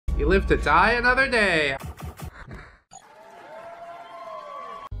You live to die another day.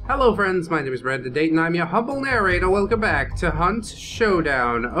 Hello friends, my name is Brandon Dayton, I'm your humble narrator. Welcome back to Hunt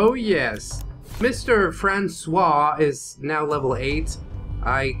Showdown. Oh yes, Mr. Francois is now level 8.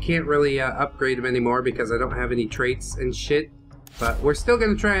 I can't really upgrade him anymore because I don't have any traits and shit. But we're still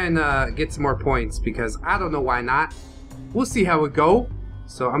gonna try and get some more points because I don't know why not. We'll see how it go.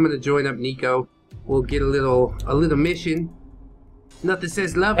 So I'm gonna join up Niko. We'll get a little mission. Nothing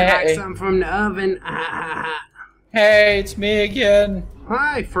says love like something from the oven. Hey, it's me again.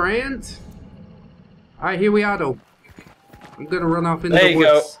 Hi, friend. Alright, here we are, though. I'm gonna run off into the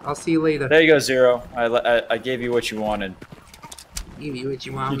woods. I'll see you later. There you go, Zero. I gave you what you wanted. Give you what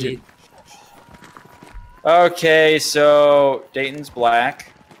you wanted. Okay, so Dayton's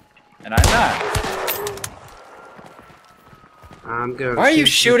black, and I'm not. I'm gonna. Why are you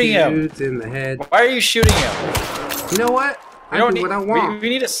shooting him? In the head. Why are you shooting him? You know what? I do what I want. We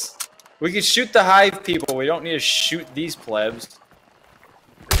need to. We can shoot the hive people. We don't need to shoot these plebs.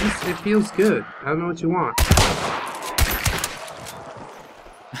 It feels good. I don't know what you want.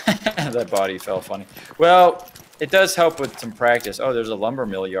 That body fell funny. Well, it does help with some practice. Oh, there's a lumber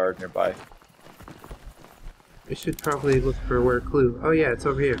mill yard nearby. I should probably look for a clue. Oh yeah, it's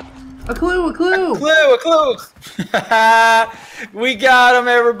over here. A clue! A clue! A clue! A clue! We got him,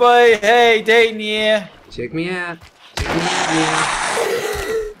 everybody! Hey, Dayton, yeah. Check me out. Check me out, yeah.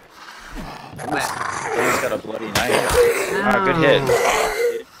 He's got a bloody knife. Ah, good hit.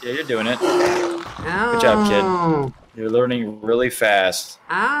 Yeah, you're doing it. Ow. Good job, kid. You're learning really fast.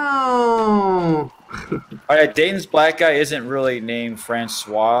 Ow! Alright, Dayton's black guy isn't really named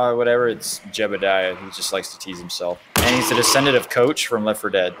Francois or whatever, it's Jebediah. He just likes to tease himself. And he's a descendant of Coach from Left 4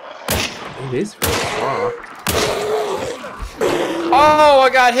 Dead. It is Francois. Oh, I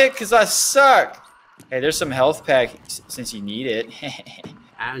got hit because I suck! Hey, there's some health pack since you need it.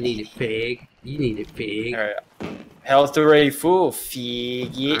 I don't need it, Fig. You need it, Fig. Alright. Health already full,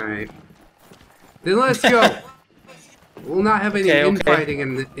 Fig. Alright. Then let's go. We'll not have any infighting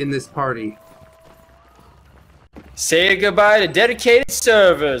in this party. Say goodbye to dedicated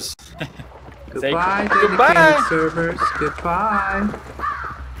servers. Goodbye, dedicated servers. Goodbye.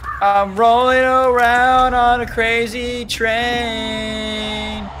 I'm rolling around on a crazy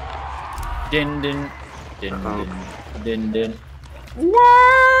train. Din din din din din din. Whoa!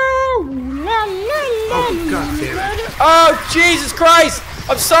 Oh god damn it! Oh Jesus Christ!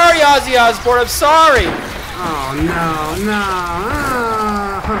 I'm sorry, Ozzy Osbourne. I'm sorry. Oh no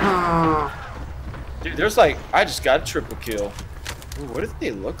no! Dude, there's like, I just got a triple kill. Ooh, what do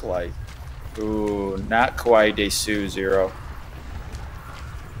they look like? Ooh, not Kawaii Desu, Zero.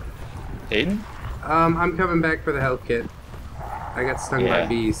 Hayden? I'm coming back for the health kit. I got stung by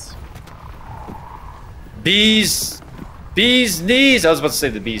bees. Bees knees! I was about to say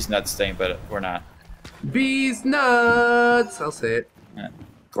the bees nuts thing, but we're not. Bees nuts! I'll say it. Yeah,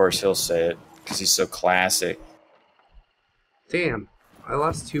 of course he'll say it, because he's so classic. Damn, I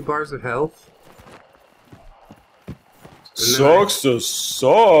lost 2 bars of health. Sucks to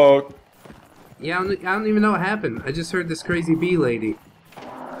suck. Yeah, I don't even know what happened. I just heard this crazy bee lady.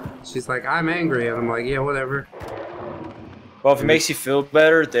 She's like, I'm angry, and I'm like, yeah, whatever. Well, if it makes you feel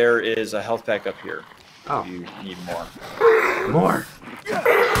better, there is a health pack up here. Oh. You need more. More.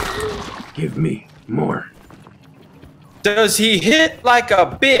 Give me more. Does he hit like a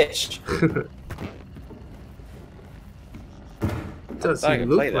bitch? Does he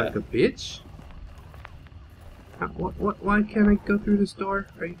look like a bitch? What? Why can't I go through this door?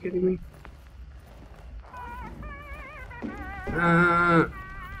 Are you kidding me?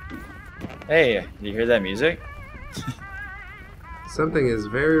 Hey, do you hear that music? Something is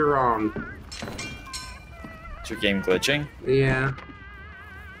very wrong. Is your game glitching? Yeah.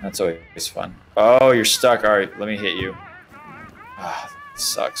 That's always fun. Oh, you're stuck. All right, let me hit you. Ah,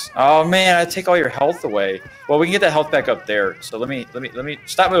 sucks. Oh man, I take all your health away. Well, we can get that health back up there. So let me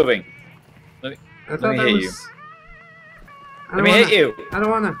stop moving. Let me hit you. Let me hit you. I don't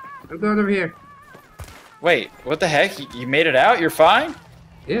wanna. I'm going over here. Wait, what the heck? You made it out? You're fine?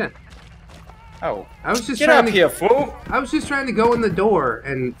 Yeah. Oh. I was just Get up here, fool! I was just trying to go in the door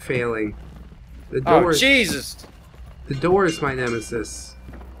and failing. The door. Oh Jesus! The door is my nemesis.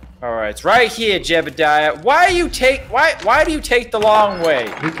 All right, it's right here, Jebediah. Why do you take the long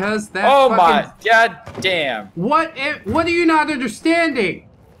way? Because that. Oh my god damn! What are you not understanding?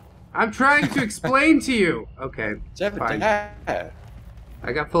 I'm trying to explain to you. Okay. Jebediah. Fine.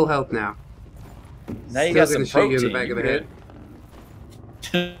 I got full health now. Now you got some protein. You in the back of the head.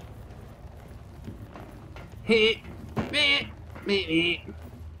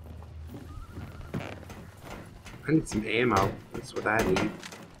 I need some ammo. That's what I need.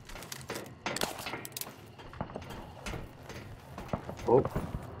 Oh,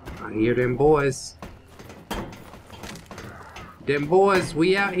 I hear them boys. Them boys,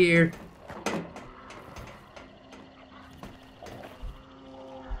 we out here.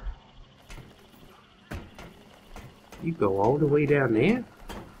 You go all the way down there?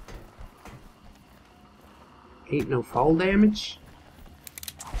 Ain't no fall damage?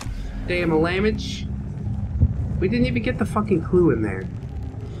 Damn a lamage. We didn't even get the fucking clue in there.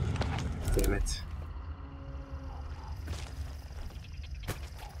 Damn it.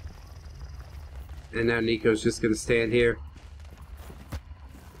 And now Niko's just gonna stand here.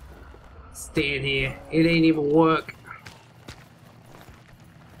 Stand here. It ain't even work.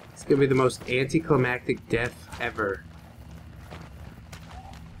 It's gonna be the most anticlimactic death ever.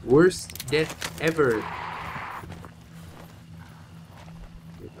 Worst death ever.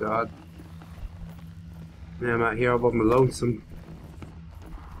 Oh God. Now I'm out here all by my lonesome.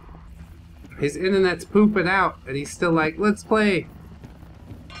 His internet's pooping out, and he's still like, let's play.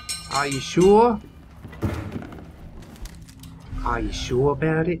 Are you sure? Are you sure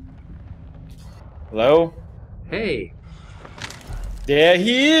about it? Hello? Hey. There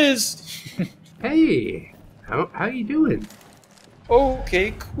he is! Hey. How you doing?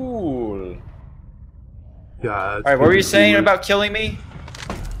 Okay, cool. God. Alright, what were you saying about killing me?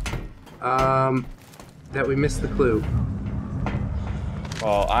 That we missed the clue.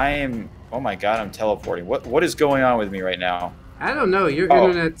 Well, I am... Oh my god, I'm teleporting. What is going on with me right now? I don't know. Your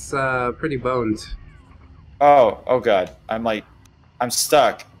internet's pretty boned. Oh god. I'm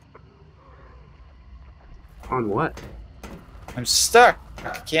stuck. On what? I'm stuck.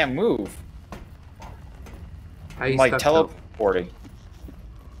 I can't move. How you I'm like stuck, teleporting.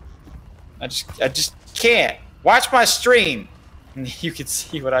 I just can't. Watch my stream. You can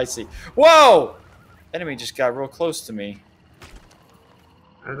see what I see. Whoa! Enemy just got real close to me.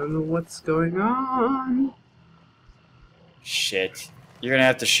 I don't know what's going on. Shit. You're gonna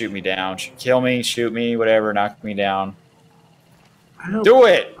have to shoot me down. Kill me, shoot me, whatever, knock me down. Do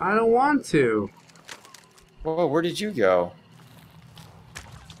it! I don't want to. Whoa, where did you go?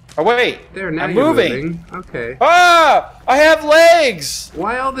 Oh, wait! There, now I'm you're moving. moving. Okay. Ah! I have legs!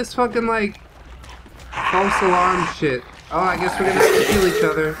 Why all this fucking, like, false alarm shit? Oh, I guess we're gonna have to kill each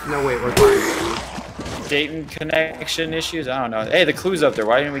other. No, wait, we're fine. Dayton connection issues? I don't know. Hey, the clue's up there.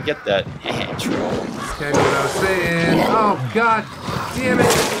 Why didn't we get that? True. That's kind of what I was saying. Oh, God damn it.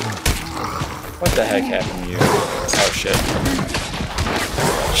 What the heck happened to you? Oh, shit.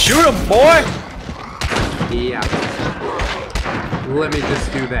 Shoot him, boy! Yeah. Let me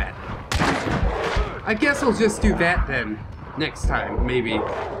just do that. I guess I'll just do that then. Next time, maybe.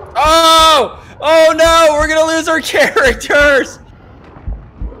 Oh! Oh no! We're gonna lose our characters!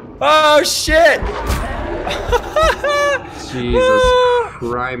 Oh shit! Jesus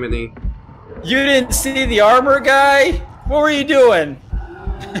criminy. You didn't see the armor guy? What were you doing?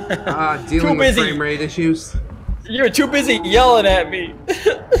 Dealing with frame rate issues. You were too busy yelling at me.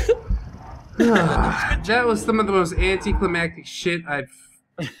 That was some of the most anticlimactic shit I've...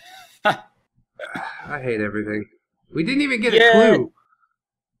 I hate everything. We didn't even get a clue.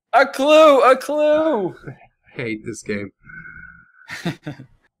 A clue! A clue! I hate this game.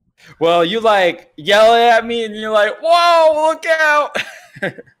 Well, you like yelling at me and you're like, whoa, look out!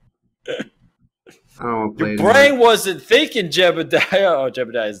 I don't want to play Your brain wasn't thinking Jebediah. Oh,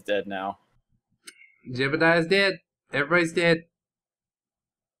 Jebediah's dead now. Jebediah's dead. Everybody's dead.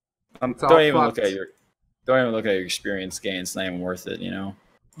 Don't even look at your experience gain. It's not even worth it, you know?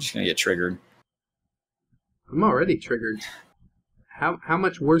 You're just gonna get triggered. I'm already triggered. How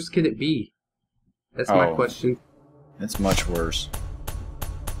much worse could it be? That's my question. It's much worse.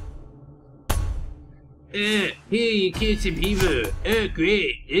 Here, you kill some people. Oh,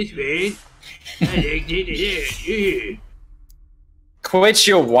 great. It's fine. I like it. Quit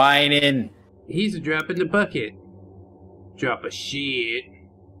your whining. He's a drop in the bucket. Drop of shit.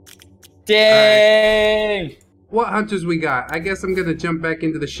 Dang! Right. What hunters we got? I guess I'm gonna jump back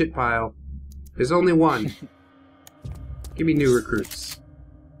into the shit pile. There's only one. Give me new recruits.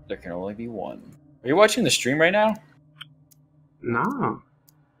 There can only be one. Are you watching the stream right now? Nah.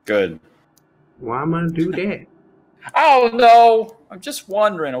 Good. Why am I gonna do that? Oh no! I'm just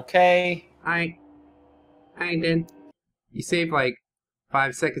wondering, okay? I ain't dead. You save like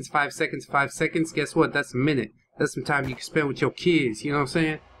 5 seconds, 5 seconds, 5 seconds. Guess what? That's a minute. That's some time you can spend with your kids. You know what I'm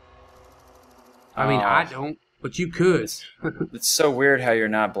saying? I mean, I don't, but you could. It's so weird how you're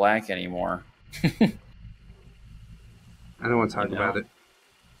not black anymore. I don't want to talk about it.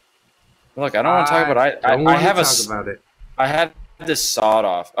 Look, I don't want to talk about it. I have to talk about it. I have this sawed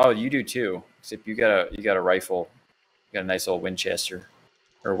off. Oh, you do too. Except you got a rifle. You got a nice old Winchester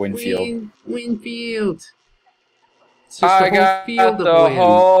or Winfield. Winfield. It's just I a whole got field of the wind.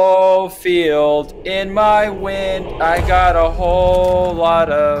 whole field in my wind. I got a whole lot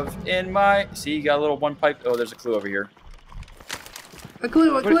of in my... See, you got a little one pipe. Oh, there's a clue over here. A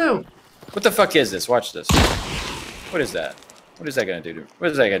clue, a clue. What the fuck is this? Watch this. What is that? What is that gonna do?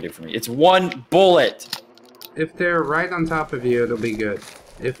 What is that gonna do for me? It's one bullet. If they're right on top of you, it'll be good.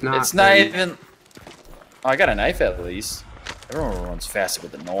 If not, It's not even... Oh, I got a knife at least. Everyone runs faster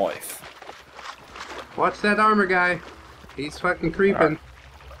with a knife. Watch that armor guy. He's fucking creeping.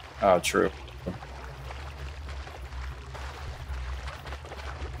 Oh, true.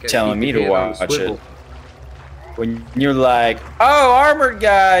 Gotta Telling keep me your to hand on the watch it. swivel. When you're like, oh, armored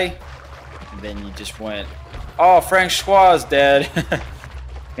guy. And then you just went, oh, Francois dead.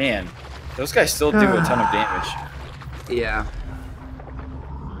 Man, those guys still do a ton of damage. Yeah.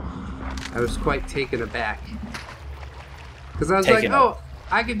 I was quite taken aback. Because I was like, oh,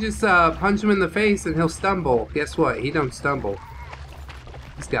 I could just punch him in the face and he'll stumble. Guess what? He don't stumble.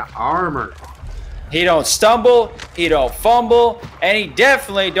 He's got armor. He don't stumble, he don't fumble, and he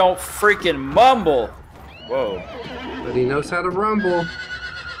definitely don't freaking mumble. Whoa. But he knows how to rumble.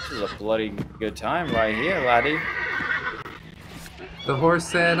 This is a bloody good time right here, laddie. The horse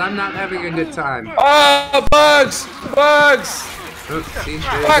said, I'm not having a good time. Oh, bugs! Bugs! Oh, see,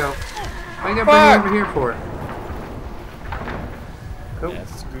 there you go. Why you gotta bring you over here for? Oh. Yeah,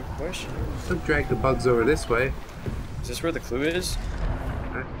 that's a good question. Don't drag the bugs over this way. Is this where the clue is?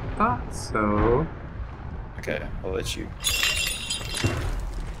 I thought so. Okay, I'll let you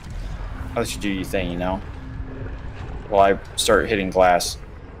do your thing, you know? While I start hitting glass.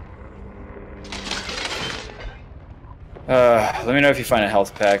 Let me know if you find a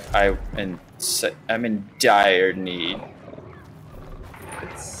health pack. I'm in dire need.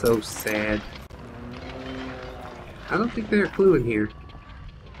 It's so sad. I don't think there's a clue in here.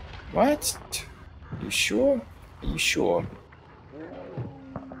 What? You sure? Are you sure?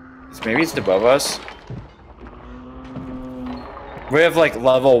 Maybe it's above us. We have like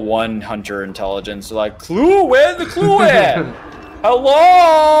level 1 hunter intelligence. They're like, clue? Where's the clue at?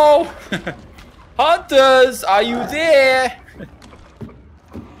 Hello? Hunters, are you there?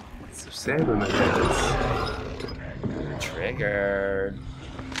 It's so sad when that happens. Triggered.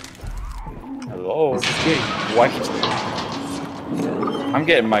 Hello? This is good. What? I'm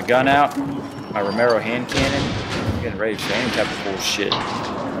getting my gun out, my Romero hand cannon. I'm getting ready for any type of bullshit.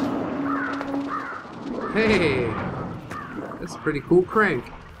 Hey! That's a pretty cool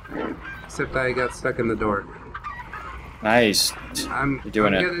crank. Except I got stuck in the door. Nice. I'm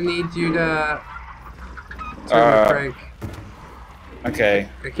doing it. gonna need you to turn the crank. Okay.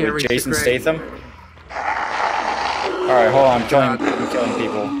 I can't reach Jason the crank. Statham? Alright, hold on. I'm killing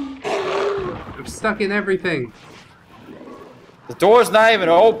people. I'm stuck in everything. The door's not even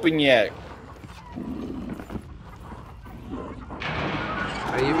open yet.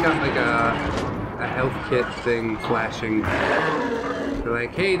 You've got like a health kit thing flashing. You're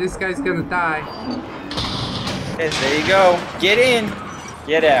like, hey, this guy's gonna die. Okay, there you go. Get in.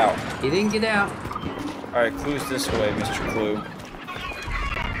 Get out. He didn't get out. Alright, clue's this way, Mr. Clue.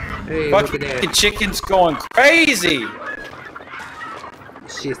 Hey, look at Fucking that. chicken's going crazy.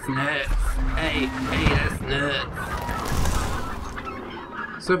 Shit's nuts. Hey, that's nuts.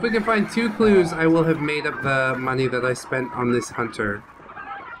 So if we can find 2 clues, I will have made up the money that I spent on this hunter.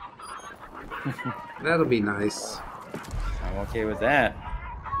 That'll be nice. I'm okay with that.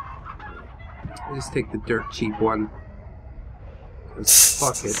 I'll just take the dirt cheap one.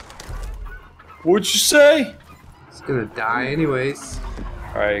 Fuck it. What'd you say? It's gonna die anyways.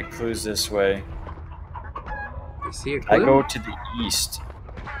 Alright, clue's this way. You see a clue? I go to the east.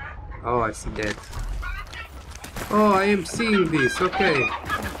 Oh, I see that. Oh, I am seeing this. Okay.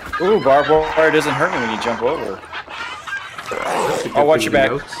 Ooh, barbed wire doesn't hurt me when you jump over. Oh, watch your back.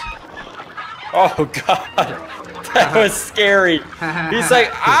 Notes. Oh, God. That was scary. He's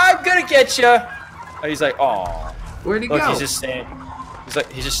like, I'm gonna get you. Oh, he's like, oh. Where'd he Look, go? he's just standing.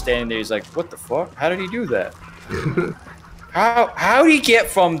 He's just standing there. He's like, what the fuck? How did he do that? How did he get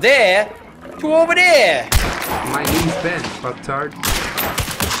from there to over there? My knees bent, fucktard.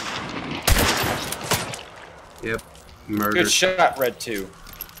 Yep. Murder. Good shot, Red 2.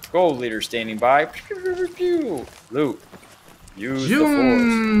 Gold leader standing by. Loot. Use the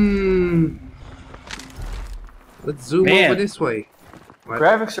force. Let's zoom Man. over this way. What?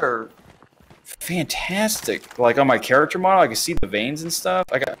 Graphics are fantastic. Like on my character model, I can see the veins and stuff.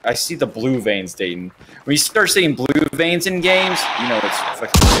 I see the blue veins, Dayton. When you start seeing blue veins in games, you know it's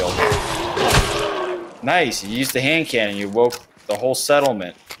fucking real. Nice. You used the hand cannon. You woke the whole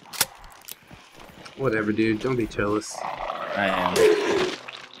settlement. Whatever, dude. Don't be jealous. I am.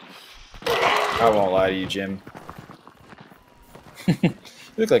 I won't lie to you, Jim. You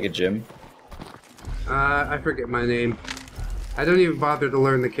look like a Jim. I forget my name. I don't even bother to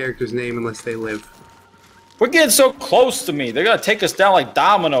learn the character's name unless they live. We're getting so close to me. They're gonna take us down like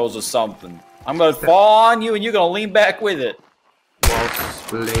dominoes or something. I'm gonna fall on you and you're gonna lean back with it.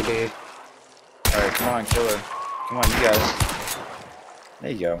 Waltz, lady. Alright, come on, kill her. Come on, you guys.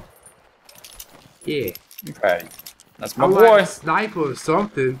 There you go. Yeah. I'm proud of you. That's my I'm boy. like a sniper or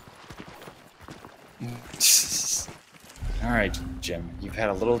something. Alright, Jim. You've had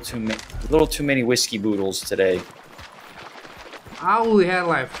a little too many whiskey boodles today. I only had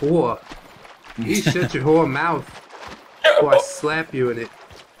like 4. You shut your whole mouth before I slap you in it.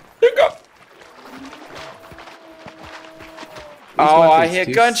 There you go. Oh, I hear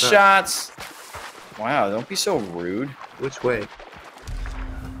gunshots. Wow, don't be so rude. Which way?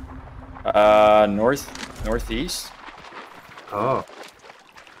 Northeast. Oh.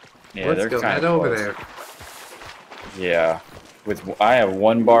 Yeah, Let's they're go kind head of over close. there. Yeah, I have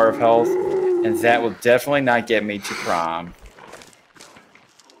 1 bar of health, and that will definitely not get me to prom.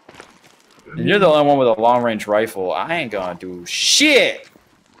 And you're the only one with a long-range rifle. I ain't gonna do shit.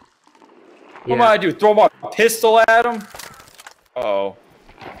 What am I gonna do? Throw my pistol at him? Uh-oh.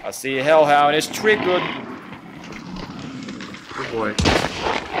 I see a hellhound. It's triggered. Oh boy.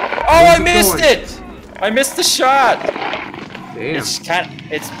 Oh, I missed it! I missed the shot. Damn.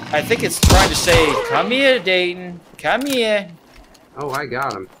 I think it's trying to say, "Come here, Dayton. Come here." Oh, I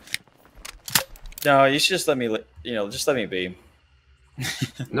got him. No, you should just let me, just let me be.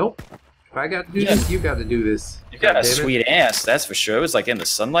 Nope. If I got to do this, you got to do this. You got a sweet ass, that's for sure. It was like in the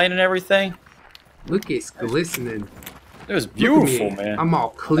sunlight and everything. Look, it's glistening. It was beautiful, man. I'm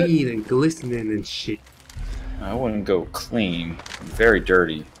all clean and glistening and shit. I wouldn't go clean. Very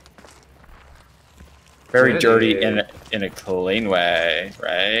dirty. Very dirty in a clean way,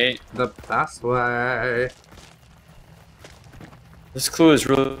 right? The best way. This clue is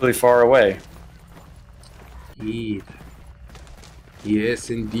really far away. Indeed. Yes,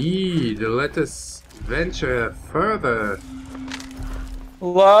 indeed. Let us venture further.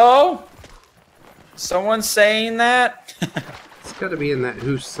 Hello? Someone saying that? It's got to be in that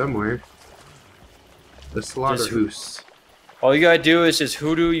hoose somewhere. The slaughter hoose. All you gotta do is just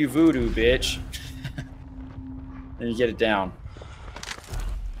hoodoo you voodoo, bitch. Then you get it down.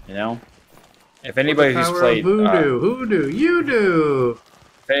 You know? If anybody's who's played voodoo, hoodoo, you do.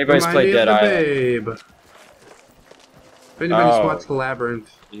 If anybody's played Dead Island. Babe. If anybody's watched Labyrinth.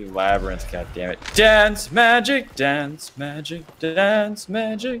 You Labyrinth, goddammit. Dance magic, dance magic, dance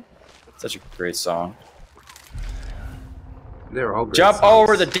magic. Such a great song. They're all great Jump songs.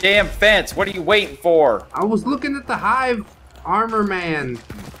 over the damn fence. What are you waiting for? I was looking at the Hive armor man.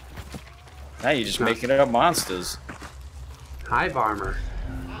 Now you're just making up monsters. Hive armor.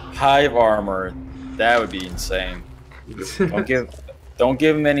 Hive armor. That would be insane. Don't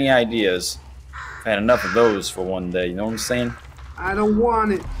give him any ideas. I've had enough of those for one day. You know what I'm saying? I don't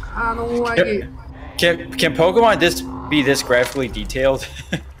want it. I don't like it. Can Pokemon be this graphically detailed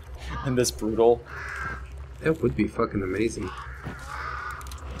and this brutal? That would be fucking amazing.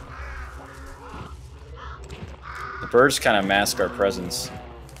 The birds kind of mask our presence.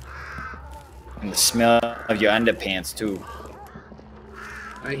 And the smell of your underpants, too.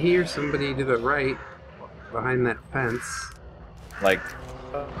 I hear somebody to the right behind that fence. Like,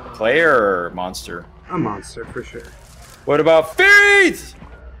 player or monster? A monster, for sure. What about feet?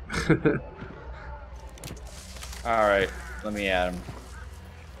 Alright, let me at him.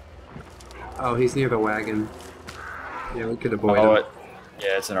 Oh, he's near the wagon. Yeah, we could avoid him.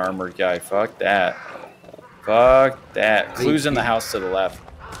 Yeah, it's an armored guy. Fuck that. Fuck that. Clue's in the house to the left.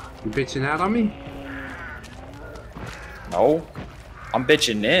 You bitching out on me? No. I'm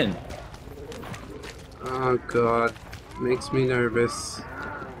bitching in. Oh god. Makes me nervous.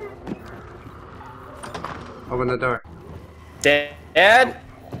 Open the door. Dad?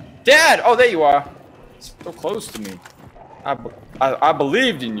 Dad! Oh, there you are. So close to me. I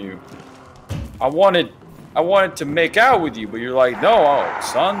believed in you. I wanted to make out with you, but you're like, no,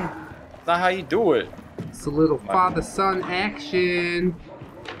 son. That's not how you do it. It's a little father-son action.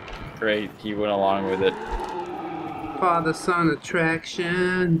 Great, he went along with it. Father-son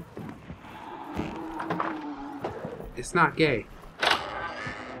attraction. It's not gay.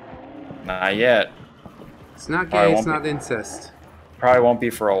 Not yet. It's not gay, it's not incest. Probably won't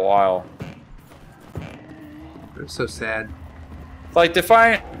be for a while. I'm so sad. Like,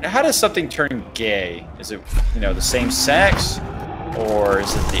 define, how does something turn gay? Is it, the same sex? Or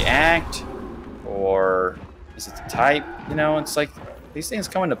is it the act? Or is it the type? It's like, these things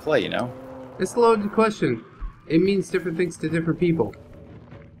come into play, It's a loaded question. It means different things to different people.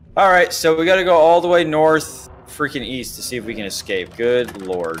 Alright, so we gotta go all the way north freaking east to see if we can escape. Good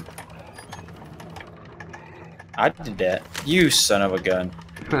lord. I did that. You son of a gun.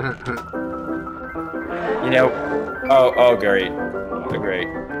 You know. Oh, great. Oh, great.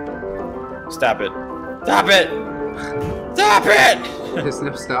 Stop it. Stop it! Stop it! There's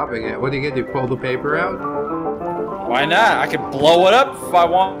no stopping it. What are you gonna do? Pull the paper out? Why not? I could blow it up if I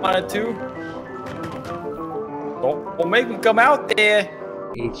wanted to. Don't make me come out there.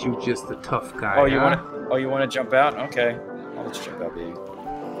 Ain't you just a tough guy? Oh, you want to jump out? Okay. Oh, let's jump out, baby.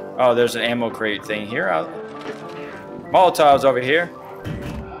 Oh, there's an ammo crate thing here. Molotov's over here.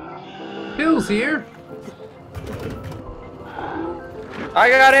 Bill's here. I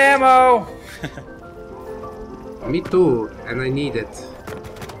got ammo. Me too, and I need it.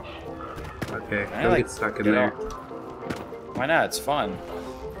 Okay, don't get stuck in there. Why not? It's fun.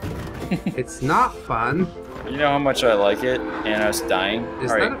 It's not fun. You know how much I like it, and us dying. Is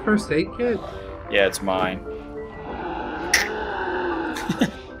that a first aid kit? Yeah, it's mine.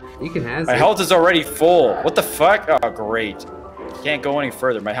 You can have it. My health is already full. What the fuck? Oh, great. Can't go any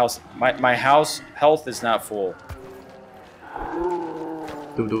further. My house health is not full.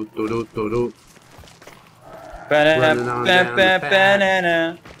 Running on down the path.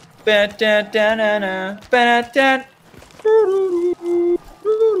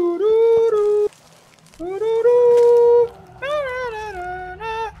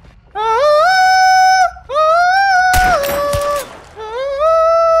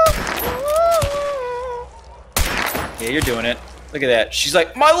 Yeah, you're doing it. Look at that. She's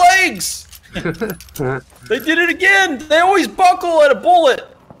like, my legs! They did it again! They always buckle at a bullet!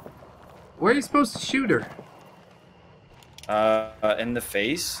 Where are you supposed to shoot her? In the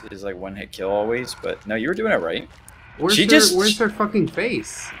face is like one hit kill always, but no, you were doing it right. Where's her fucking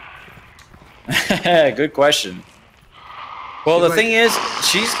face? Good question. Well, the thing is,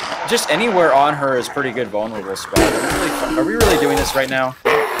 she's just anywhere on her is pretty good vulnerable spot. Are we really doing this right now?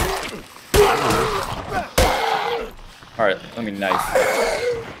 Alright, let me knife.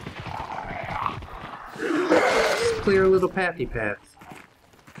 Just clear a little pathy path.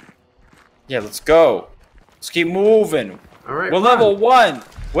 Yeah, let's go. Let's keep moving. Alright, we're level 1.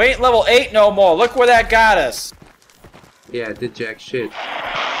 We ain't level 8 no more. Look where that got us. Yeah, it did jack shit.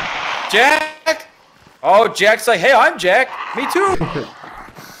 Jack? Oh, Jack's like, hey, I'm Jack. Me too.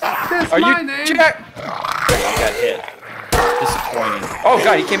 That's Are my you name. Jack? I got hit. Disappointing. Oh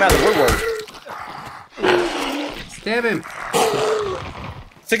god, he came out of the woodwork. Stab him.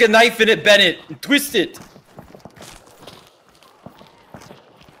 Stick a knife in it, Bennett, and twist it.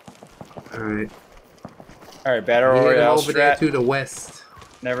 Alright. Alright, Battle Royale over there strat. to the west.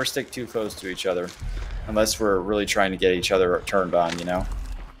 Never stick too close to each other. Unless we're really trying to get each other turned on, you know?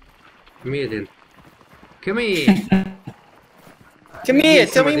 Come here then. Come here. Come here,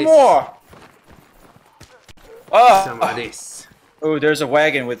 tell me more. Oh. Some of this. Oh, there's a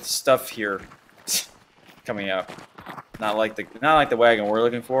wagon with stuff here coming up. Not like the wagon we're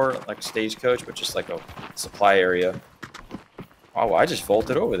looking for, like a stagecoach, but just like a supply area. Oh, I just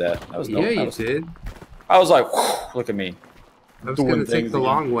vaulted over that. That was yeah, you did. I was like, whew, look at me. I was gonna take the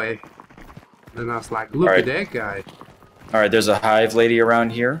long way. Then I was like, look at that guy. Alright, there's a hive lady around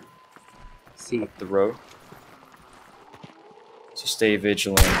here. See. Up the road. So stay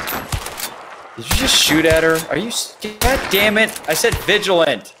vigilant. Did you just shoot at her? Are you... God damn it! I said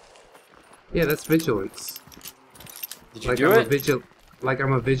vigilant! Yeah, that's vigilance. Did you do it? Like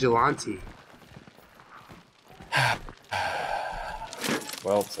I'm a vigilante.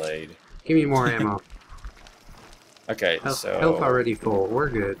 Well played. Give me more ammo. Okay, Health already full. We're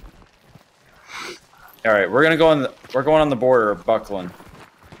good. All right, we're going on the border of Buckland.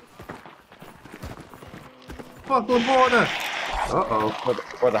 Buckland border. Uh-oh.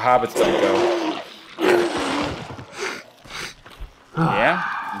 Where the hobbits don't go.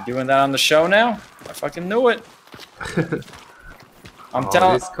 Yeah, you doing that on the show now? I fucking knew it. I'm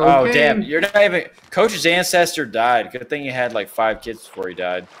telling. Oh damn, you're not even. Coach's ancestor died. Good thing you had like 5 kids before he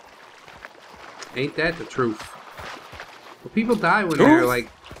died. Ain't that the truth? Well, people die when they're like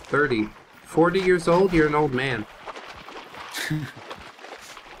 30. 40 years old, you're an old man.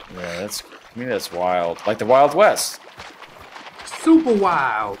 Yeah, that's wild. Like the Wild West. Super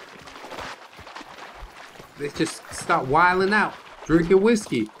wild. They just start wilding out, drinking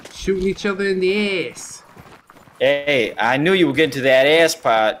whiskey, shooting each other in the ass. Hey, I knew you were getting to that ass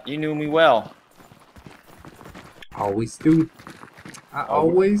pot. You knew me well. Always do. I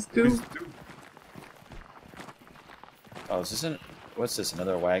always do. Oh, what's this?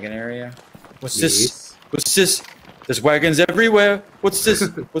 Another wagon area? What's Yes. this? What's this? There's wagons everywhere. What's this?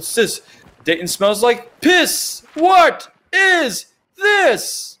 What's this? Dayton smells like piss. What is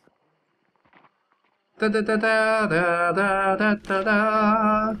this? Da da da da da da da da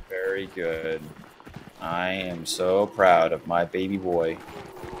da. Very good. I am so proud of my baby boy.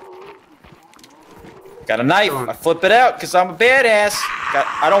 Got a knife. I flip it out because I'm a badass.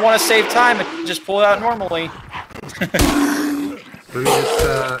 I don't want to save time and just pull it out normally. Let me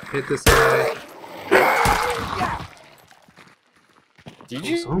just hit this guy. Did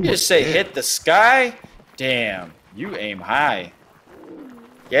you just say hit the sky? Damn, you aim high.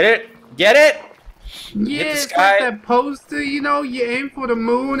 Get it? Get it? Yeah, hit the it's sky. like that poster, you know, you aim for the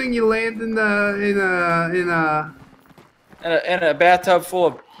moon and you land in a bathtub full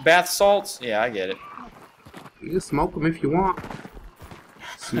of bath salts? Yeah, I get it. You can smoke them if you want.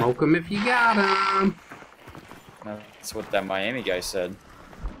 Smoke them if you got them. That's what that Miami guy said.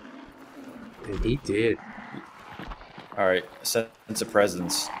 And he did. Alright, sense of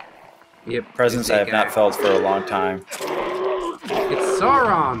presence. Yep. Presence I have not felt for a long time. It's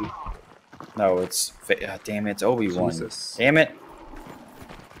Sauron. No, it's... damn it, it's Obi-Wan. Jesus. Damn it.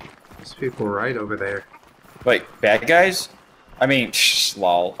 There's people right over there. Wait, bad guys? I mean,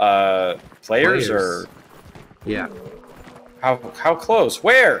 lol. Players or... Yeah. How close?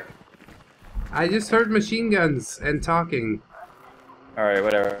 Where? I just heard machine guns and talking. Alright,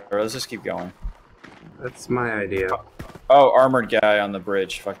 whatever. Let's just keep going. That's my idea. Oh, armored guy on the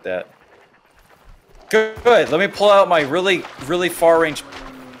bridge. Fuck that. Good. Let me pull out my really far-range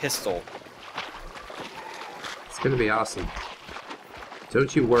pistol. It's gonna be awesome.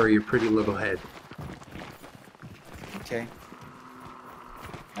 Don't you worry your pretty little head. Okay.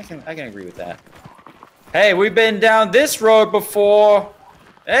 I can agree with that. Hey, we've been down this road before.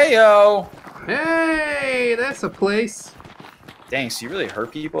 Hey yo. Hey, that's a place. Dang, so you really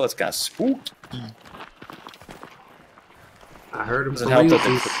hurt people? That's kind of spooky. I heard him. Doesn't help that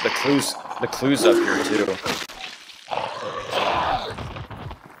the clues up here too.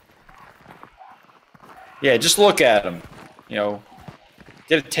 Yeah, just look at them. You know,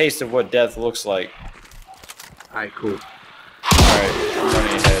 get a taste of what death looks like. Alright, cool. Alright, I'm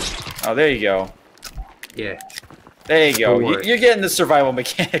running ahead. Oh, there you go. Yeah. There you go. You're getting the survival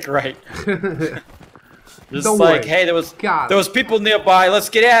mechanic right. Just Don't like, worry. hey, there was people nearby. Let's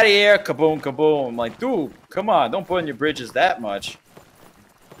get out of here. Kaboom, kaboom. I'm like, dude, come on. Don't burn your bridges that much.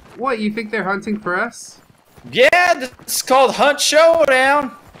 What, you think they're hunting for us? Yeah, this is called Hunt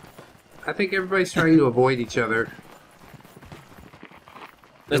Showdown. I think everybody's trying to avoid each other.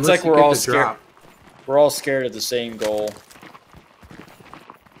 It's Unless like you we're get all the scared. drop. We're all scared of the same goal.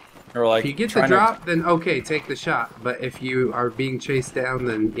 Or like, If you get the drop, then okay, take the shot. But if you are being chased down,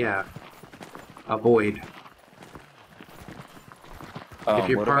 then yeah, avoid. If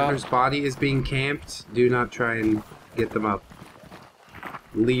your partner's body is being camped, do not try and get them up.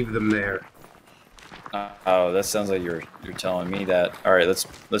 Leave them there. Oh, that sounds like you're telling me that. All right, let's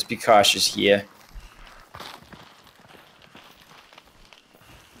be cautious here.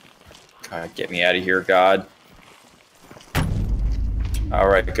 God, get me out of here, God. All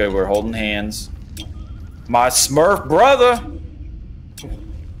right, good. We're holding hands. My Smurf brother.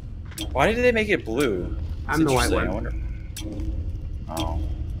 Why did they make it blue? I'm the white one. I wonder. Oh.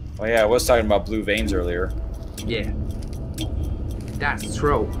 Oh yeah, I was talking about blue veins earlier. Yeah. That's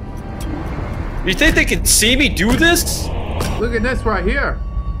true. You think they can see me do this? Look at this right here.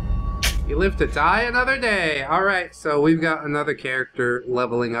 You live to die another day. Alright, so we've got another character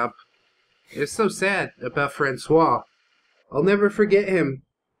leveling up. It's so sad about Francois. I'll never forget him.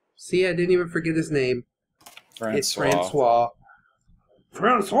 See, I didn't even forget his name. Francois. It's Francois.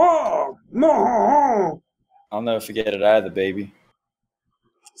 Francois! No! I'll never forget it either, baby.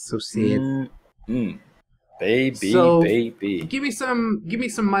 So sad. Baby, So, baby. Give me some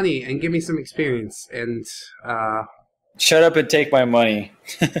money and give me some experience and Shut up and take my money.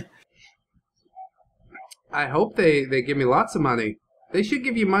 I hope they give me lots of money. They should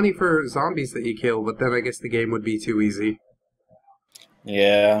give you money for zombies that you kill, but then I guess the game would be too easy.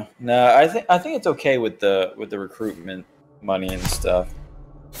 Yeah. No, I think it's okay with the recruitment money and stuff.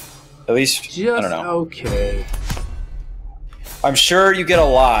 At least Just I don't know. Okay. I'm sure you get a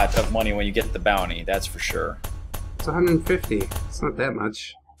lot of money when you get the bounty, that's for sure. It's 150. It's not that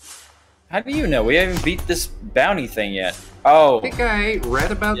much. How do you know? We haven't beat this bounty thing yet. Oh. I think I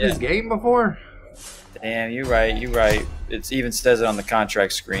read about this game before. Damn, you're right, you're right. It even says it on the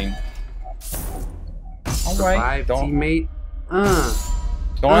contract screen. Alright, teammate.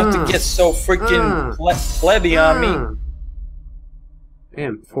 Don't have to get so freaking plebby on me.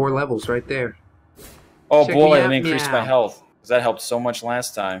 Damn, 4 levels right there. Oh Check boy, me let out me increase now. my health. Because that helped so much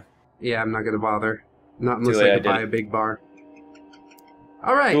last time. Yeah, I'm not gonna bother. Not unless Too late, I could buy a big bar.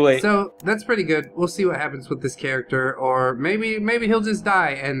 All right, Too late. so that's pretty good. We'll see what happens with this character, or maybe he'll just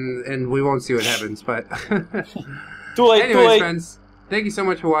die and we won't see what happens. But Too late. anyways, Too late. friends, thank you so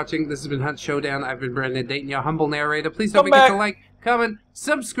much for watching. This has been Hunt Showdown. I've been Brandon Dayton, your humble narrator. Please don't Come forget back. to like, comment,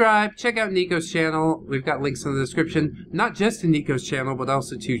 subscribe. Check out Niko's channel. We've got links in the description, not just to Niko's channel, but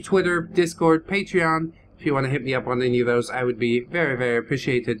also to Twitter, Discord, Patreon. If you want to hit me up on any of those, I would be very, very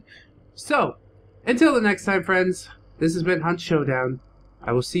appreciated. So, until the next time, friends, this has been Hunt Showdown.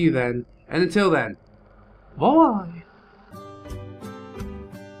 I will see you then, and until then, bye!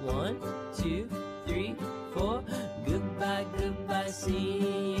 1, 2, 3, 4. Goodbye, goodbye,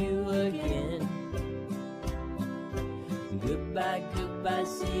 see you again. Goodbye, goodbye,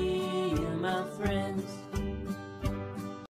 see you, my friends.